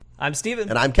I'm Steven.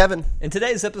 And I'm Kevin. In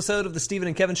today's episode of the Steven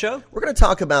and Kevin Show, we're going to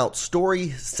talk about story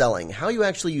selling, how you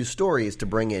actually use stories to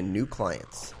bring in new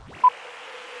clients.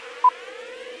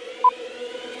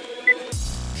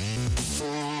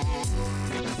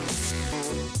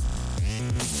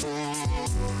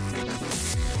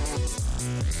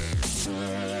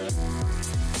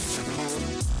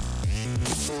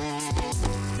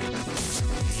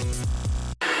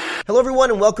 Hello,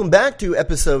 everyone, and welcome back to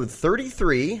episode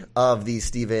 33 of the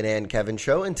Steven and Kevin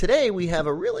Show. And today we have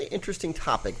a really interesting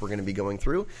topic we're going to be going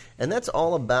through, and that's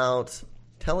all about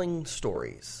telling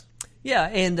stories. Yeah,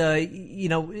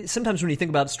 and, sometimes when you think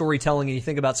about storytelling and you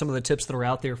think about some of the tips that are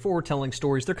out there for telling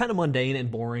stories, they're kind of mundane and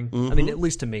boring. I mean, at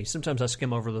least to me. Sometimes I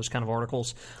skim over those kind of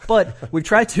articles. But we've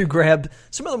tried to grab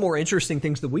some of the more interesting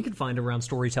things that we can find around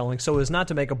storytelling so as not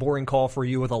to make a boring call for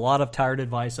you with a lot of tired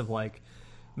advice of like,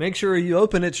 make sure you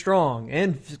open it strong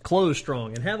and close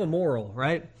strong and have a moral,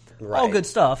 right? All good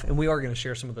stuff. And we are going to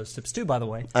share some of those tips too, by the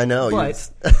way. I know. But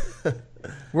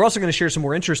we're also going to share some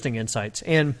more interesting insights.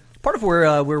 And part of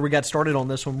where we got started on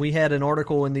this one, we had an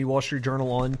article in the Wall Street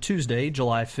Journal on Tuesday,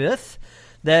 July 5th,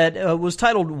 that was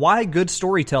titled, Why Good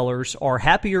Storytellers Are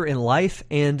Happier in Life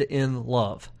and in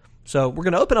Love. So we're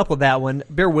going to open up with that one.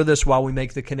 Bear with us while we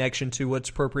make the connection to what's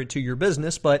appropriate to your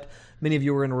business, but many of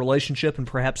you are in a relationship, and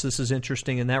perhaps this is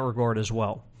interesting in that regard as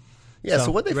well. Yeah,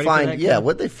 so what they find,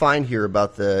 what they find here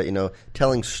about the,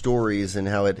 telling stories and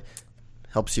how it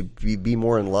helps you be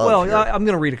more in love. Well, I'm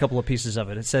going to read a couple of pieces of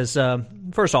it. It says,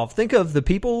 first off, think of the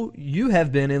people you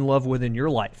have been in love with in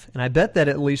your life, and I bet that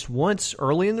at least once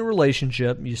early in the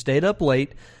relationship, you stayed up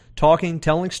late, talking,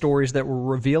 telling stories that were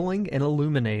revealing and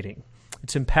illuminating.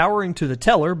 It's empowering to the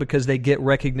teller because they get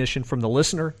recognition from the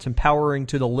listener. It's empowering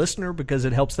to the listener because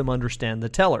it helps them understand the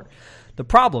teller. The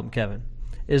problem, Kevin,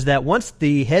 is that once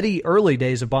the heady early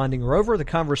days of bonding are over, the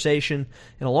conversation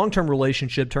in a long-term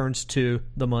relationship turns to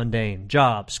the mundane.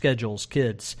 Job, schedules,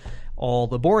 kids, all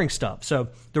the boring stuff. So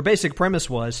their basic premise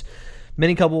was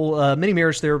many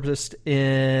marriage therapists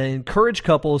encourage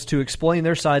couples to explain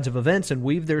their sides of events and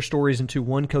weave their stories into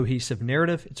one cohesive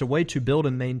narrative. It's a way to build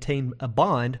and maintain a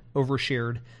bond over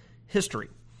shared history.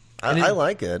 I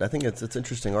like it. I think it's an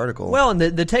interesting article. Well, and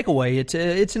the takeaway,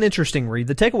 it's an interesting read.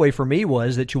 The takeaway for me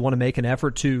was that you want to make an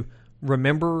effort to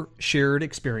remember shared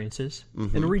experiences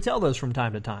and retell those from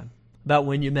time to time about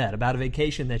when you met, about a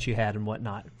vacation that you had and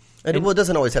whatnot. And it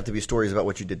doesn't always have to be stories about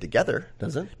what you did together,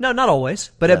 does it? No, not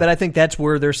always. But I think that's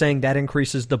where they're saying that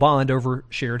increases the bond over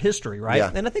shared history, right?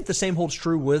 Yeah. And I think the same holds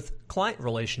true with client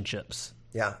relationships.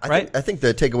 Yeah, I think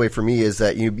the takeaway for me is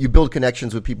that you build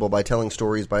connections with people by telling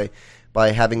stories, by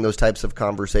having those types of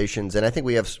conversations. And I think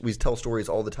we tell stories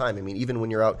all the time. I mean, even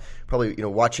when you're out probably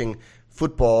watching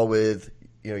football with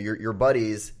your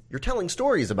buddies, you're telling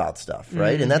stories about stuff,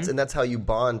 right? Mm-hmm. And that's how you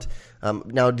bond.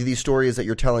 Now, do these stories that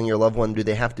you're telling your loved one, do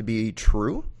they have to be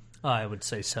true? I would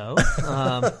say so.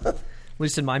 At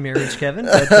least in my marriage, Kevin.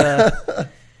 But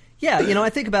yeah, I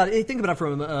think about it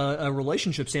from a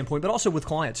relationship standpoint, but also with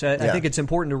clients. I think it's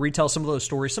important to retell some of those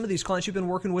stories. Some of these clients you've been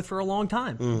working with for a long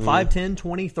time, 5, 10,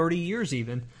 20, 30 years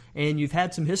even, and you've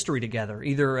had some history together,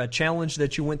 either a challenge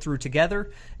that you went through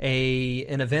together,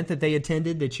 an event that they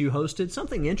attended that you hosted,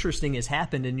 something interesting has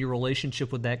happened in your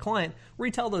relationship with that client.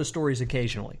 Retell those stories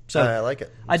occasionally. So I like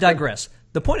it. I digress.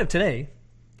 The point of today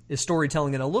is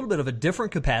storytelling in a little bit of a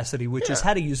different capacity, which is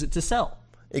how to use it to sell.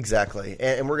 Exactly,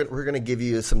 and we're going to give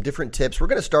you some different tips. We're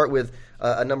going to start with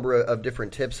a number of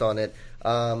different tips on it,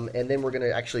 and then we're going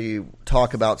to actually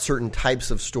talk about certain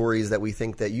types of stories that we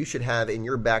think that you should have in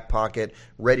your back pocket,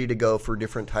 ready to go for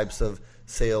different types of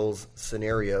sales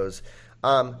scenarios.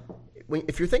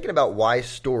 If you're thinking about why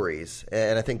stories,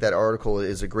 and I think that article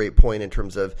is a great point in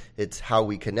terms of it's how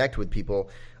we connect with people,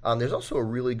 there's also a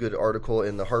really good article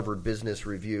in the Harvard Business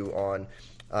Review on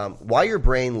why your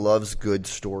brain loves good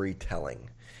storytelling.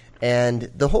 And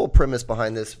the whole premise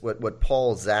behind this, what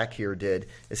Paul Zak here did,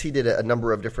 is he did a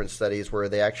number of different studies where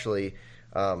they actually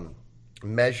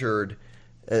measured.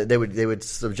 They would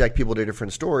subject people to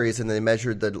different stories, and they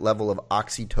measured the level of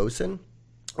oxytocin,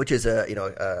 which is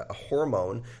a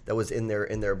hormone that was in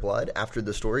their blood after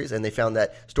the stories, and they found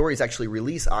that stories actually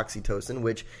release oxytocin,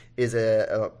 which is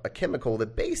a chemical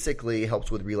that basically helps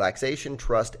with relaxation,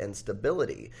 trust, and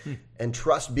stability. And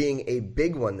trust being a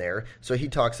big one there. So he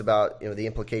talks about the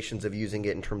implications of using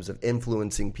it in terms of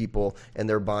influencing people and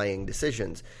their buying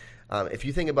decisions. If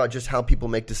you think about just how people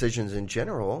make decisions in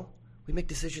general, we make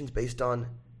decisions based on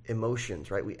emotions,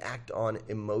 right? We act on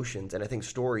emotions, and I think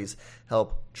stories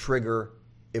help trigger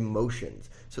emotions.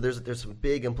 So there's some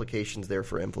big implications there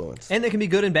for influence. And they can be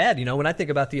good and bad. When I think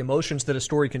about the emotions that a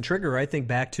story can trigger, I think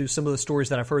back to some of the stories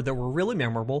that I've heard that were really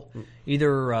memorable.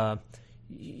 Either,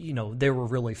 they were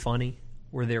really funny,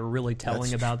 where they were really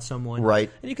telling about someone.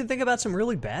 Right. And you can think about some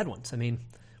really bad ones. I mean,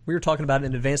 we were talking about it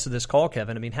in advance of this call,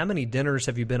 Kevin. I mean, how many dinners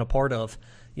have you been a part of,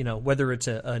 whether it's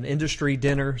an industry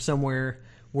dinner somewhere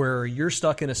where you're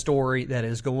stuck in a story that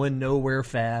is going nowhere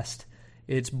fast,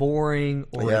 it's boring,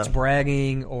 or it's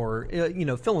bragging, or,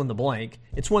 fill in the blank.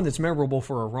 It's one that's memorable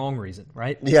for a wrong reason,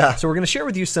 right? Yeah. So we're going to share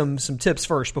with you some tips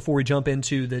first before we jump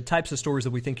into the types of stories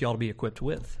that we think you ought to be equipped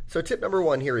with. So tip number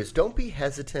 1 here is don't be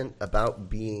hesitant about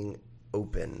being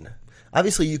open.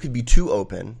 Obviously, you could be too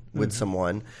open with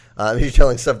someone if you're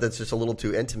telling stuff that's just a little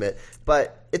too intimate.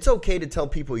 But it's okay to tell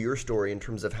people your story in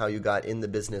terms of how you got in the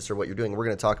business or what you're doing. We're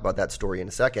going to talk about that story in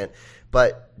a second.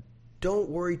 But don't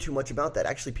worry too much about that.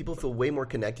 Actually, people feel way more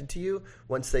connected to you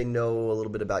once they know a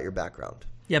little bit about your background.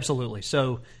 Yeah, absolutely.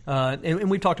 So, and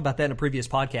we've talked about that in a previous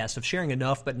podcast of sharing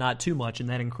enough but not too much, and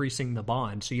that increasing the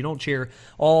bond. So you don't share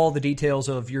all the details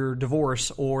of your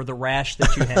divorce or the rash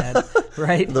that you had,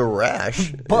 right? The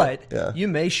rash. But you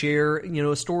may share,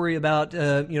 a story about,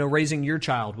 raising your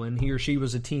child when he or she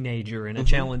was a teenager and a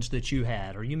challenge that you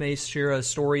had. Or you may share a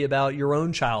story about your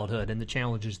own childhood and the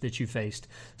challenges that you faced.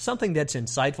 Something that's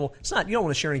insightful. You don't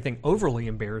want to share anything overly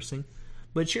embarrassing.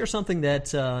 But share something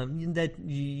that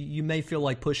you may feel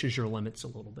like pushes your limits a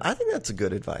little bit. I think that's a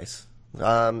good advice. Tip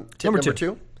number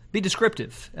two? Be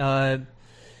descriptive. You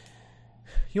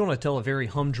want to tell a very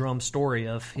humdrum story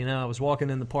of, I was walking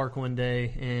in the park one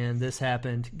day and this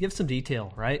happened. Give some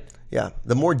detail, right? Yeah.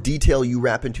 The more detail you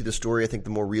wrap into the story, I think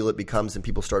the more real it becomes and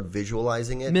people start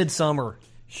visualizing it. Midsummer.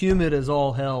 Humid as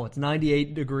all hell. It's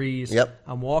 98 degrees. Yep.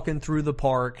 I'm walking through the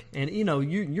park and,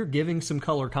 you're giving some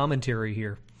color commentary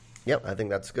here. Yep, I think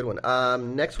that's a good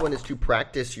one. Next one is to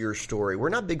practice your story. We're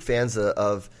not big fans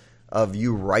of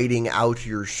you writing out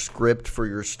your script for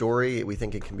your story. We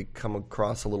think it can come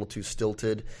across a little too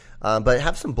stilted. But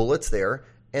have some bullets there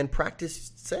and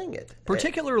practice saying it.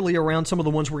 Particularly around some of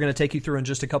the ones we're going to take you through in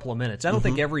just a couple of minutes. I don't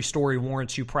think every story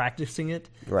warrants you practicing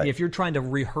it. Right. If you're trying to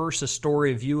rehearse a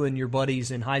story of you and your buddies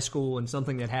in high school and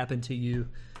something that happened to you,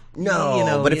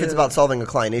 but if it's about solving a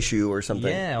client issue or something.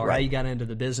 Yeah, or how you got into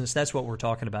the business, that's what we're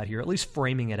talking about here, at least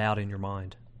framing it out in your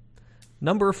mind.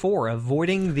 Number 4,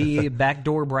 avoiding the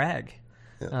backdoor brag.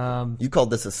 You called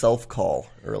this a self-call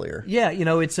earlier. Yeah,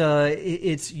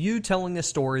 it's you telling a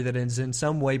story that is in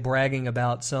some way bragging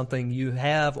about something you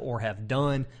have or have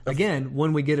done. Again,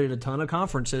 when we get at a ton of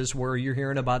conferences where you're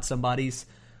hearing about somebody's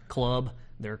club,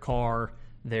 their car,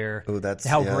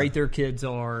 how great their kids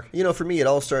are. For me, it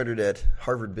all started at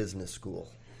Harvard Business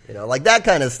School. Like that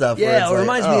kind of stuff. Yeah, it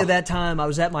reminds me of that time I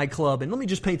was at my club, and let me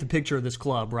just paint the picture of this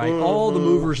club, right? All the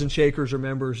movers and shakers are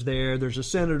members there. There's a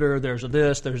senator, there's a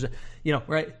this, there's a,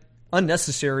 right?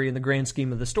 Unnecessary in the grand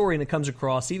scheme of the story, and it comes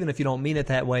across, even if you don't mean it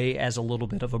that way, as a little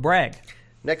bit of a brag.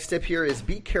 Next tip here is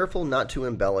be careful not to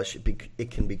embellish.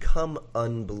 It can become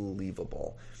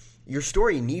unbelievable. Your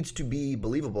story needs to be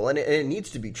believable, and it needs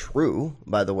to be true.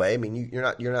 By the way, I mean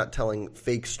you're not telling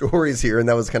fake stories here, and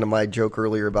that was kind of my joke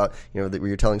earlier about that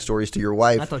you're telling stories to your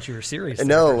wife. I thought you were serious.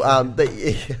 No, but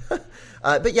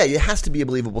yeah, it has to be a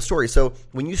believable story. So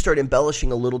when you start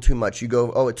embellishing a little too much, you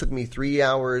go, "Oh, it took me 3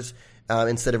 hours,"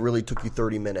 instead of really took you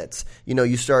 30 minutes.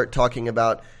 You start talking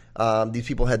about these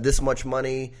people had this much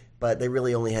money, but they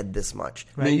really only had this much.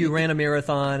 Right. I mean, you ran a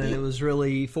marathon, and it was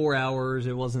really 4 hours.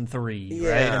 It wasn't 3,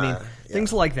 right? I mean,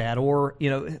 things like that. Or,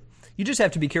 you just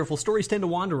have to be careful. Stories tend to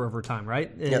wander over time,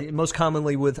 right? Yep. Most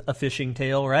commonly with a fishing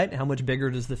tale, right? How much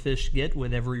bigger does the fish get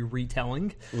with every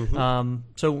retelling?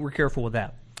 So we're careful with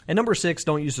that. And number 6,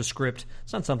 don't use a script.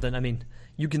 It's not something,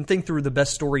 you can think through the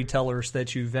best storytellers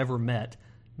that you've ever met.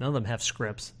 None of them have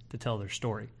scripts to tell their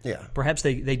story. Yeah. Perhaps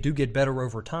they do get better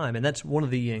over time, and that's one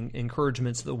of the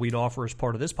encouragements that we'd offer as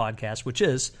part of this podcast, which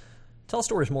is tell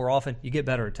stories more often. You get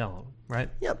better at telling them, right?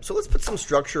 Yeah. So let's put some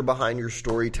structure behind your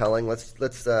storytelling. Let's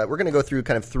we're going to go through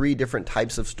kind of 3 different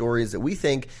types of stories that we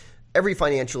think every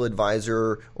financial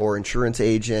advisor or insurance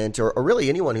agent or really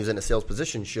anyone who's in a sales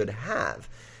position should have.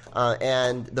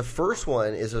 And the first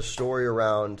one is a story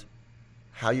around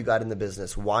how you got in the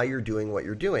business, why you're doing what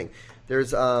you're doing.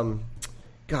 There's,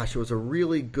 it was a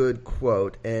really good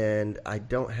quote, and I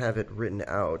don't have it written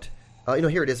out.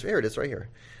 Here it is. Here it is, right here.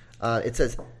 It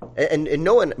says, and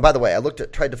no one. By the way,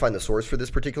 tried to find the source for this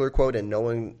particular quote, and no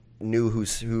one knew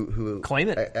who claim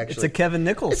it. Actually, it's a Kevin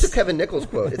Nichols. It's a Kevin Nichols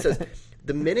quote. It says,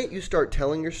 "The minute you start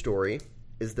telling your story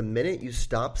is the minute you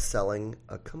stop selling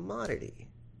a commodity."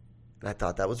 And I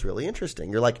thought that was really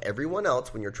interesting. You're like everyone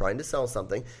else when you're trying to sell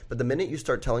something, but the minute you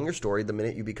start telling your story, the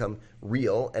minute you become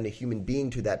real and a human being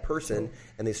to that person,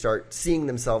 and they start seeing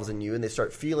themselves in you, and they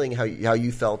start feeling how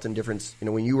you felt in different,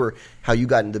 when you were, how you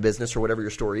got into business or whatever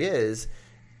your story is,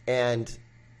 and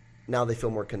now they feel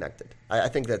more connected. I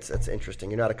think that's interesting.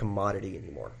 You're not a commodity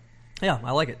anymore. Yeah,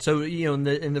 I like it. So, in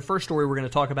the first story we're going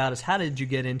to talk about is how did you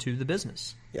get into the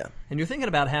business? Yeah. And you're thinking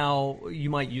about how you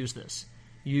might use this.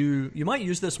 You might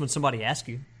use this when somebody asks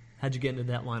you, how'd you get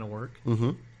into that line of work?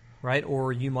 Mm-hmm. Right?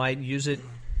 Or you might use it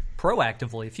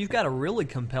proactively. If you've got a really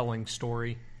compelling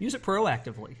story, use it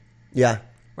proactively. Yeah.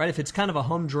 Right? If it's kind of a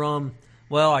humdrum,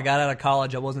 well, I got out of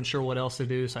college, I wasn't sure what else to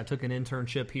do, so I took an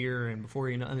internship here, and before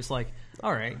you know, and it's like,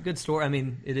 all right, good story. I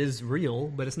mean, it is real,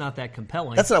 but it's not that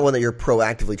compelling. That's not one that you're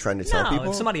proactively trying to tell people.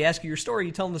 If somebody asks you your story,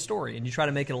 you tell them the story, and you try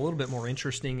to make it a little bit more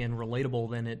interesting and relatable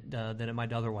than it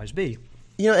might otherwise be.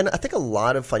 And I think a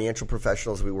lot of financial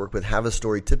professionals we work with have a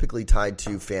story typically tied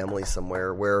to family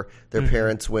somewhere where their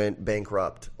parents went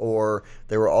bankrupt, or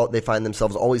they find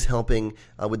themselves always helping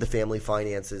with the family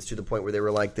finances to the point where they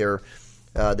were like their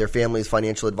family's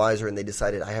financial advisor, and they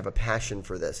decided, I have a passion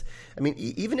for this. I mean,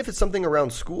 even if it's something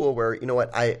around school where,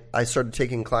 I started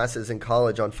taking classes in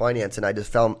college on finance, and I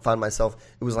just found myself,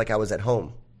 it was like I was at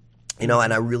home. And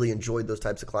I really enjoyed those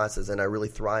types of classes, and I really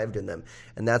thrived in them.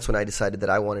 And that's when I decided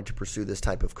that I wanted to pursue this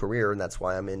type of career, and that's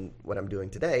why I'm in what I'm doing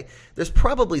today. There's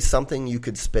probably something you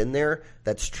could spin there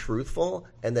that's truthful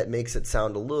and that makes it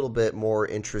sound a little bit more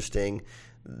interesting.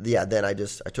 Yeah, then I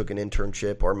took an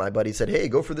internship, or my buddy said, hey,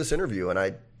 go for this interview, and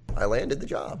I landed the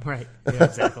job. Right, yeah,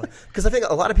 exactly. Because I think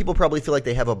a lot of people probably feel like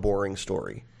they have a boring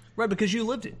story. Right, because you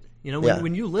lived it.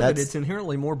 When you live it, it's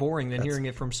inherently more boring than hearing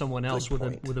it from someone else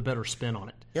with a better spin on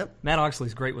it. Yep. Matt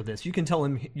Oxley's great with this. You can tell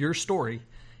him your story,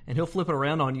 and he'll flip it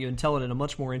around on you and tell it in a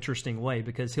much more interesting way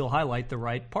because he'll highlight the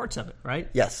right parts of it, right?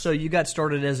 Yes. So you got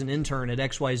started as an intern at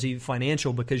XYZ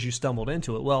Financial because you stumbled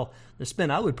into it. Well, the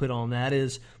spin I would put on that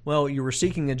is, well, you were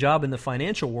seeking a job in the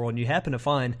financial world, and you happen to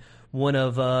find one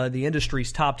of the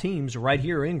industry's top teams right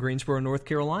here in Greensboro, North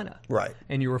Carolina. Right.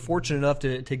 And you were fortunate enough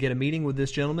to get a meeting with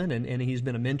this gentleman, and he's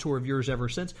been a mentor of yours ever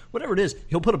since. Whatever it is,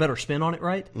 he'll put a better spin on it,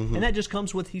 right? Mm-hmm. And that just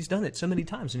comes with he's done it so many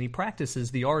times, and he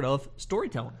practices the art of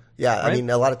storytelling. Yeah, right? I mean,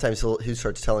 a lot of times he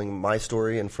starts telling my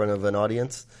story in front of an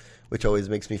audience, which always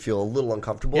makes me feel a little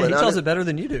uncomfortable. Yeah, he tells it better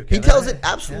than you do, Kevin. He tells it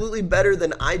absolutely better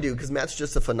than I do because Matt's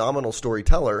just a phenomenal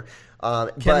storyteller.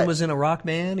 Kevin was in a rock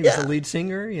band. He was a lead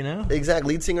singer,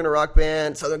 Exactly, lead singer in a rock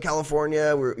band, Southern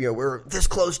California. We're this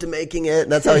close to making it.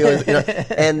 And that's how he always,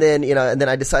 And then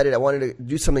I decided I wanted to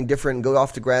do something different and go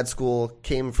off to grad school.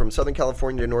 Came from Southern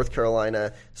California to North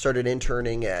Carolina. Started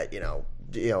interning at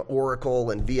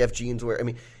Oracle and VF Jeanswear. I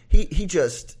mean,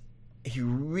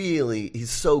 he's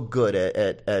so good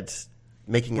at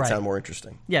making it sound more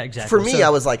interesting. Yeah, exactly. For me, I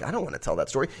was like, I don't want to tell that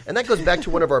story. And that goes back to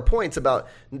one of our points about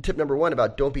tip number 1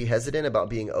 about don't be hesitant about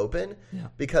being open. Yeah.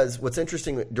 Because what's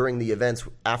interesting during the events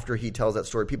after he tells that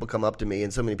story, people come up to me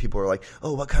and so many people are like,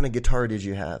 oh, what kind of guitar did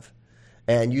you have?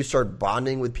 And you start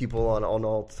bonding with people on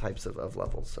all types of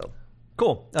levels. So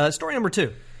cool. Story number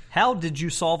 2. How did you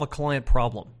solve a client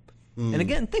problem? And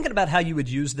again, thinking about how you would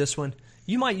use this one,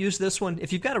 you might use this one.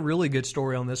 If you've got a really good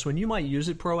story on this one, you might use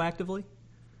it proactively.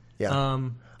 Yeah.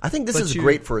 I think this is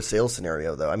great for a sales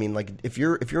scenario, though. I mean, like if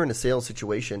you're in a sales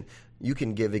situation, you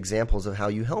can give examples of how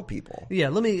you help people. Yeah,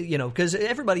 let me, because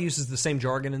everybody uses the same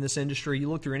jargon in this industry. You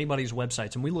look through anybody's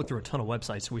websites, and we look through a ton of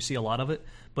websites, so we see a lot of it.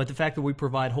 But the fact that we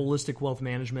provide holistic wealth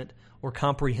management or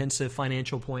comprehensive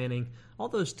financial planning, all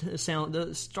those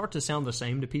start to sound the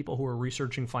same to people who are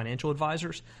researching financial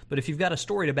advisors. But if you've got a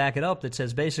story to back it up that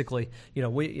says basically,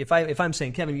 if I'm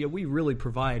saying, Kevin, we really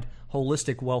provide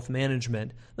holistic wealth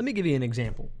management, let me give you an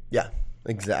example. Yeah,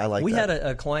 exactly. I like that. We had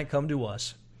a client come to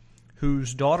us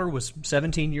whose daughter was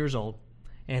 17 years old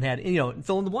and had,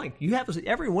 fill in the blank.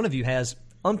 Every one of you has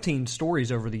umpteen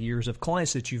stories over the years of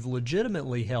clients that you've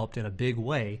legitimately helped in a big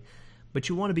way, but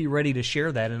you want to be ready to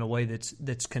share that in a way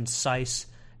that's concise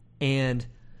and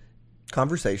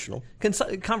conversational,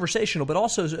 but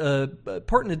also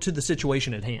pertinent to the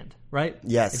situation at hand, right?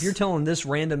 Yes. If you're telling this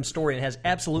random story and it has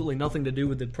absolutely nothing to do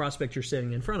with the prospect you're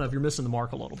sitting in front of, you're missing the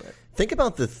mark a little bit. Think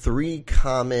about the 3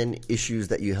 common issues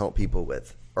that you help people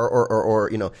with. Or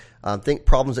think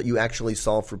problems that you actually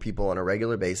solve for people on a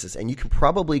regular basis, and you can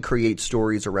probably create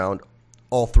stories around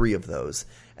all 3 of those,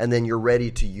 and then you're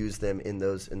ready to use them in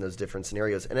those different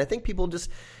scenarios. And I think people just,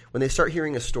 when they start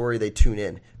hearing a story, they tune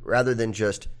in rather than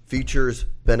just features,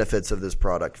 benefits of this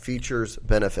product, features,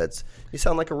 benefits. You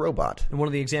sound like a robot. And one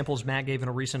of the examples Matt gave in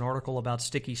a recent article about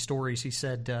sticky stories, he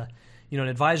said, An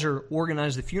advisor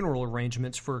organized the funeral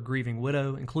arrangements for a grieving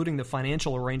widow, including the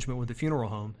financial arrangement with the funeral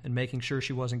home and making sure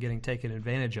she wasn't getting taken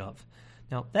advantage of.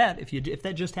 Now, if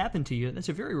that just happened to you, that's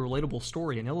a very relatable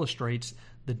story and illustrates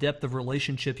the depth of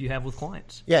relationship you have with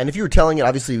clients. Yeah, and if you were telling it,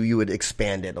 obviously you would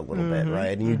expand it a little bit,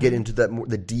 right? And you get into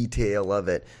the detail of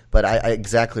it. But I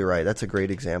exactly right. That's a great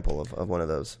example of one of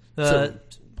those.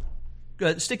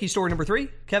 Sticky story number 3,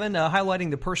 Kevin,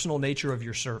 highlighting the personal nature of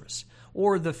your service,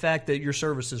 or the fact that your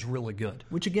service is really good,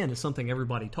 which again is something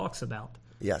everybody talks about.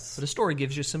 Yes. But a story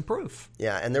gives you some proof.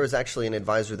 Yeah, and there was actually an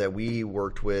advisor that we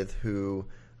worked with who,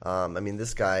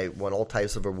 this guy won all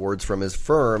types of awards from his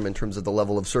firm in terms of the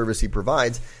level of service he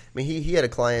provides. He had a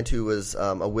client who was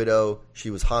a widow.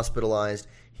 She was hospitalized.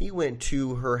 He went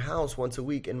to her house once a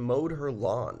week and mowed her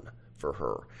lawn for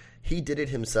her. He did it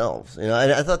himself. And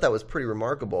I thought that was pretty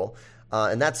remarkable.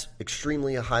 And that's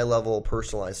extremely high-level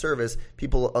personalized service.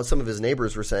 Some of his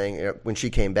neighbors were saying when she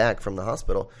came back from the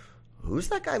hospital, who's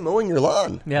that guy mowing your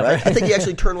lawn? Yeah, right? I think he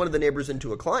actually turned one of the neighbors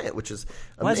into a client, which is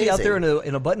amazing. Why is he out there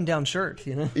in a button-down shirt?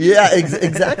 Yeah,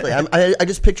 exactly. I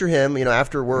just picture him,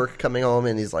 after work coming home,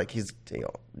 and he's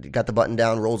got the button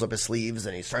down, rolls up his sleeves,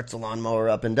 and he starts the lawnmower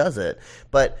up and does it.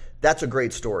 But that's a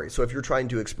great story. So if you're trying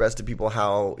to express to people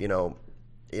how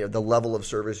the level of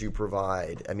service you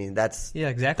provide, that's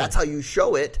exactly. That's how you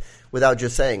show it without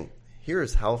just saying,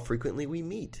 "Here's how frequently we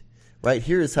meet." Right?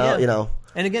 Here's how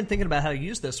And again, thinking about how to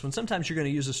use this, when sometimes you're going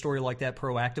to use a story like that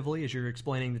proactively as you're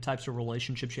explaining the types of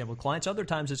relationships you have with clients. Other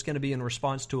times it's going to be in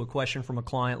response to a question from a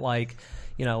client like,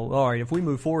 all right, if we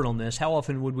move forward on this, how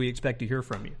often would we expect to hear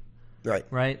from you? Right.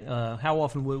 Right? How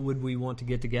often would we want to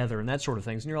get together and that sort of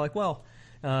things? And you're like, well,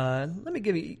 let me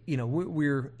give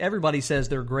you, everybody says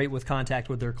they're great with contact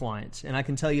with their clients. And I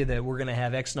can tell you that we're going to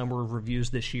have X number of reviews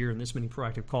this year and this many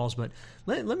proactive calls. But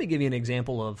let me give you an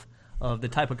example of the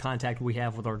type of contact we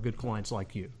have with our good clients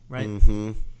like you, right?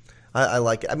 Mm-hmm. I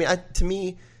like it. To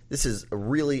me, this is a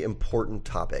really important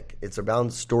topic. It's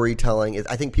about storytelling.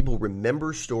 I think people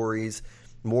remember stories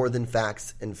more than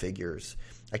facts and figures.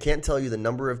 I can't tell you the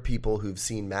number of people who've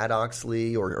seen Matt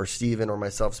Oxley or Steven or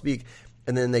myself speak,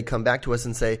 and then they come back to us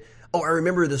and say, "Oh, I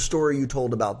remember the story you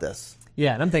told about this."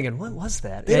 Yeah, and I'm thinking, what was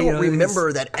that? They don't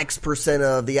remember that X%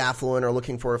 of the affluent are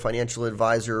looking for a financial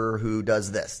advisor who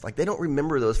does this. They don't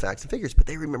remember those facts and figures, but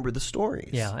they remember the stories.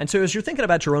 Yeah, and so as you're thinking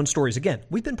about your own stories, again,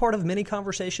 we've been part of many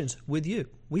conversations with you.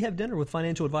 We have dinner with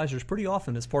financial advisors pretty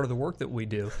often as part of the work that we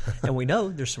do, and we know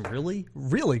there's some really,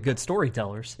 really good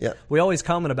storytellers. Yeah. We always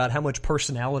comment about how much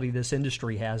personality this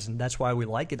industry has, and that's why we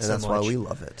like it so much. And that's why we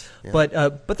love it. Yeah.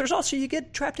 But there's also, you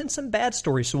get trapped in some bad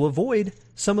stories, so avoid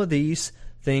some of these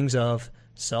things of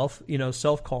self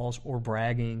calls or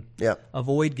bragging. Yeah.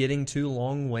 Avoid getting too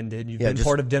long-winded. You've been just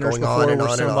part of dinners going before on and where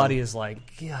on somebody is like,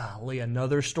 golly,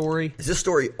 another story. Is this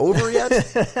story over yet?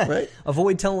 Right?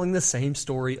 Avoid telling the same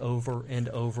story over and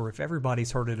over. If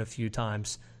everybody's heard it a few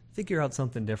times, figure out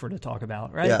something different to talk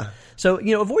about, right? Yeah. So,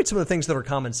 avoid some of the things that are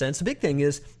common sense. The big thing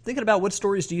is thinking about what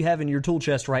stories do you have in your tool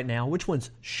chest right now? Which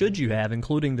ones should you have,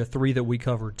 including the 3 that we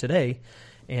covered today?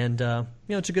 And,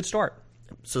 it's a good start.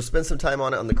 So spend some time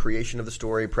on it, on the creation of the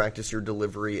story, practice your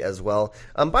delivery as well.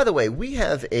 By the way, we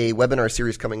have a webinar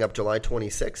series coming up July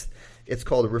 26th. It's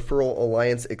called Referral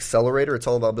Alliance Accelerator. It's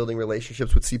all about building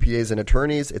relationships with CPAs and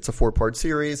attorneys. It's a 4-part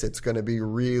series. It's going to be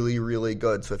really, really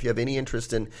good. So if you have any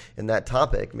interest in that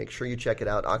topic, make sure you check it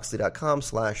out,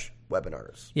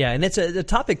 oxley.com/webinars. Yeah, and it's a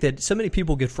topic that so many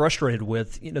people get frustrated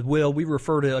with. We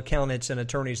refer to accountants and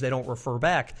attorneys, they don't refer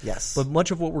back. Yes. But much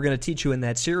of what we're going to teach you in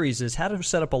that series is how to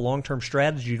set up a long-term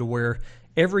strategy to where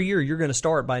every year you're going to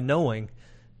start by knowing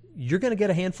you're going to get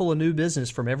a handful of new business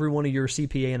from every one of your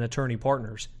CPA and attorney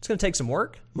partners. It's going to take some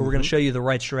work, but we're going to show you the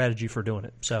right strategy for doing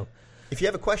it. So, if you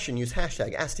have a question, use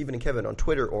hashtag #AskStephen&Kevin on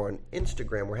Twitter or on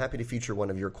Instagram. We're happy to feature one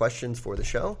of your questions for the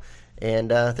show. And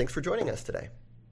thanks for joining us today.